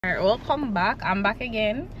Alright, welcome back. I'm back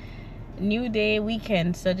again. New day,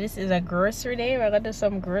 weekend. So this is a grocery day. We're gonna do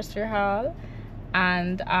some grocery haul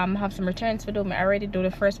and have some returns to do. I already do the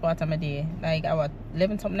first part of my day. Like I was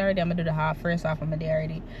 11 something already. I'm gonna do the first half of my day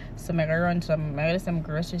already. So I'm gonna run some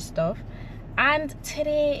grocery stuff. And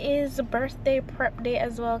today is birthday prep day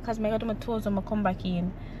as well, because I'm gonna do my toes and I'm gonna come back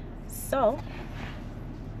in. So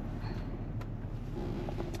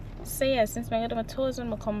yeah, since I'm gonna do my toes and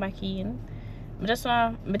I'm gonna come back in. I just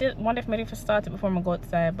wonder if maybe if I start it before I go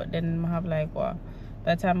outside, but then I have like what?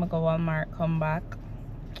 By the time I go Walmart, come back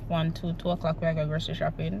 2 o'clock where I go grocery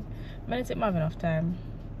shopping. I'm gonna take have enough time.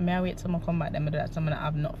 May I wait till I come back, then I do that. So I'm gonna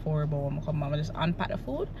have not for about when I come back. I just unpack the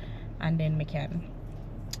food and then we can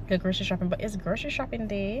go grocery shopping. But it's grocery shopping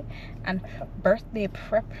day and birthday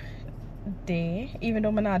prep day. Even though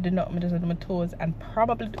I'm not doing nothing, I'm just on my toes and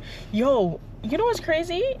probably yo, you know what's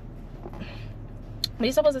crazy?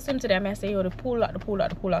 I'm supposed to swim today. I say, yo, the pool lock. So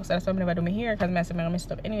that's why I'm never do my hair, because I say I'm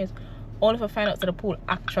messed up. Anyways, all if I find out that the pool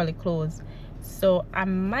actually closed. So I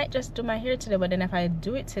might just do my hair today, but then if I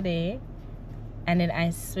do it today and then I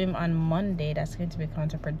swim on Monday, that's going to be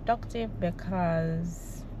counterproductive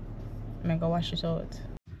because I'm gonna go wash it out.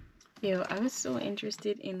 Yo, I was so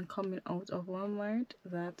interested in coming out of Walmart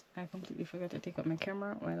that I completely forgot to take up my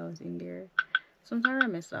camera while I was in there. Sometimes I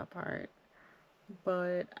miss that part.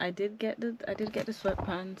 But I did get the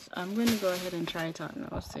sweatpants. I'm going to go ahead and try it on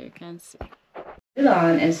now so you can see. Put it on,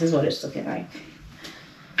 and this is what it's looking like.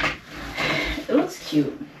 It looks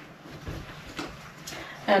cute.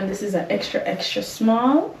 And this is an extra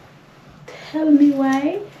small. Tell me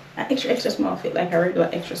why. An extra small fit like a regular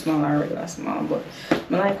extra small or a regular small, but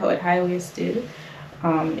I like how it high-waisted.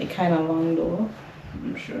 It kind of long though.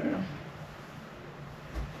 I'm sure.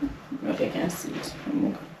 Okay, I can't see it.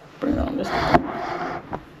 Bring it on just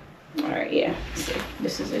alright, yeah, so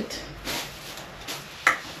this is it.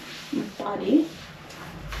 Body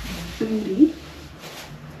booty.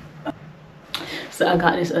 So I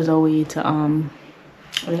got this as a way to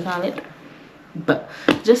what do you call it, but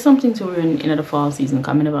just something to wear in the fall season.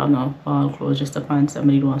 Coming about no fall clothes, just to find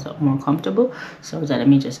somebody who wants something more comfortable. So let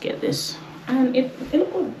me just get this, and it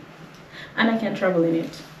look good, and I can travel in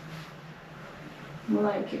it. I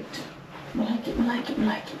like it. I like it.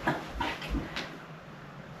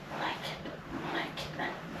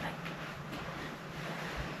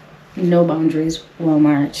 No boundaries,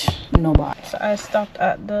 Walmart, no bar. So I stopped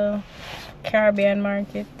at the Caribbean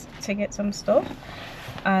market to get some stuff,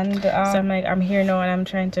 and so I'm here now and I'm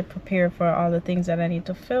trying to prepare for all the things that I need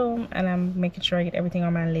to film, and I'm making sure I get everything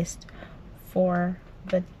on my list for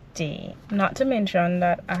the day. Not to mention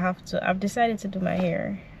that I've decided to do my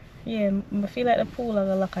hair. Yeah, I feel like the pool I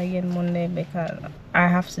lock again Monday because I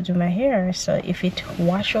have to do my hair. So if it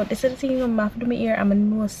wash out, this is the thing I'm have to do my hair. I'm gonna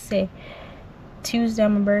know say Tuesday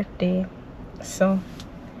my birthday, so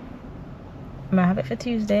I'm gonna have it for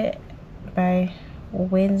Tuesday. By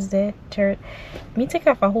Wednesday, third, me take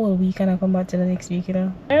off a whole week and I come back to the next week. You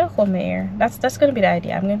know, I'll hold my hair. That's gonna be the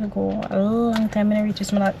idea. I'm gonna go a long time and reach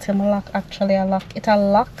this till my lock actually a lock. It's a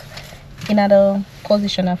lock in the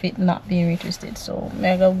position of it not being retwisted. So I'm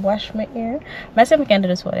gonna wash my hair. I say I can do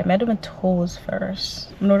this for them. I do my toes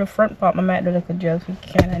first. I know the front part I might do like a gel if you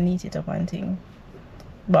kind of neat it up one thing,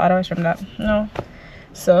 but otherwise from that, no.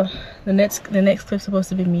 So the next clip supposed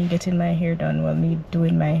to be me getting my hair done, well, me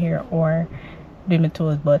doing my hair or doing my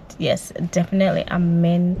toes. But yes, definitely a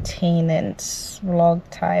maintenance vlog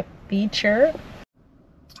type feature.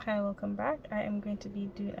 Hi, welcome back. I am going to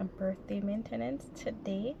be doing a birthday maintenance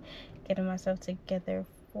today, getting myself together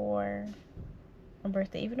for my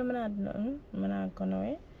birthday. Even though I'm not gonna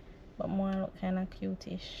wear, but more look kind of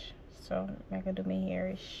cute-ish. So I'm gonna do my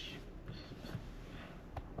hairish.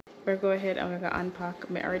 We're go ahead, I'm gonna unpack.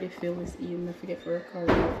 I already fill this in. I forget for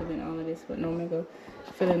recording, filling all of this, but no, I'm gonna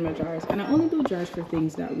fill in my jars. And I only do jars for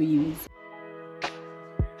things that we use.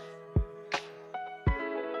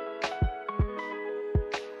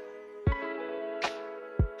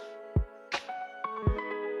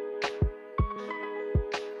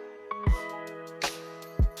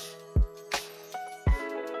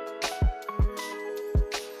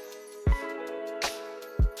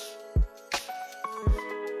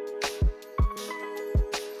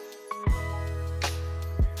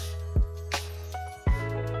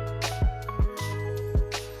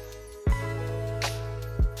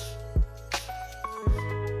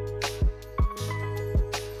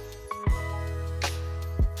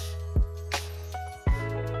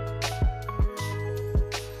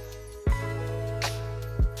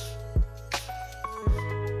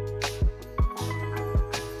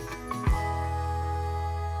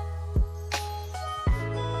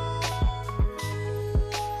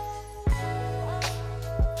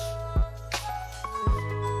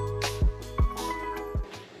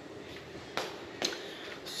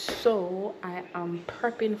 So I am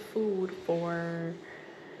prepping food for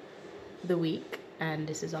the week, and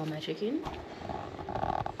this is all my chicken.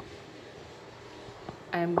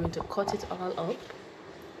 I am going to cut it all up,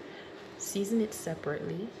 season it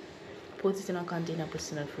separately, put it in a container, put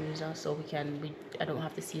it in the freezer so I don't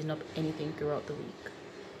have to season up anything throughout the week.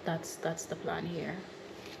 That's the plan here.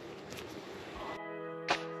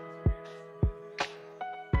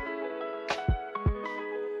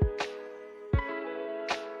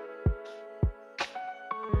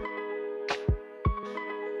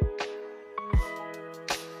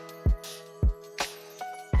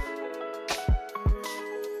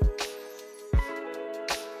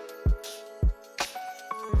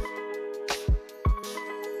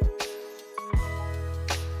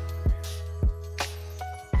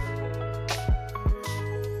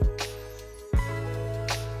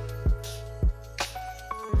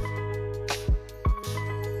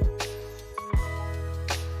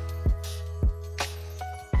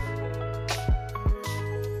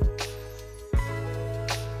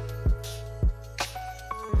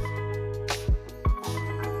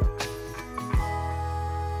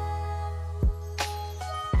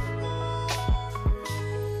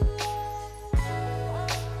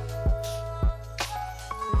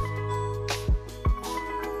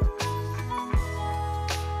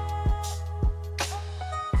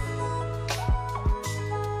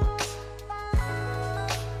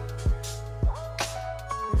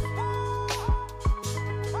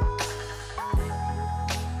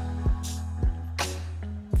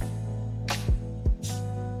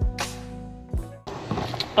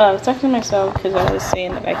 I was talking to myself because I was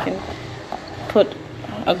saying that I can put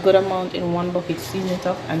a good amount in one bucket, season it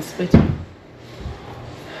up, and split it.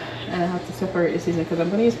 And I have to separate the seasoning because I'm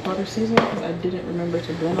going to use powder seasoning because I didn't remember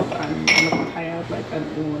to blend up, and I'm tired, like I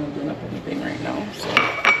don't want to blend up anything right now. So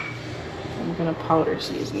I'm going to powder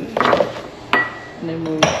season. And then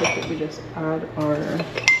when we cook it, we just add our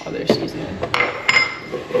other seasoning.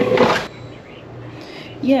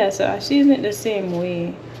 Yeah, so I season it the same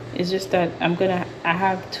way. It's just that I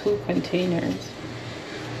have 2 containers.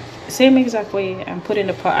 Same exact way.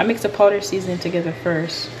 I mix the powder seasoning together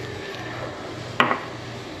first.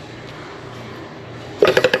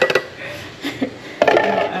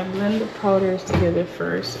 I blend the powders together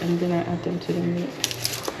first, and then I add them to the meat.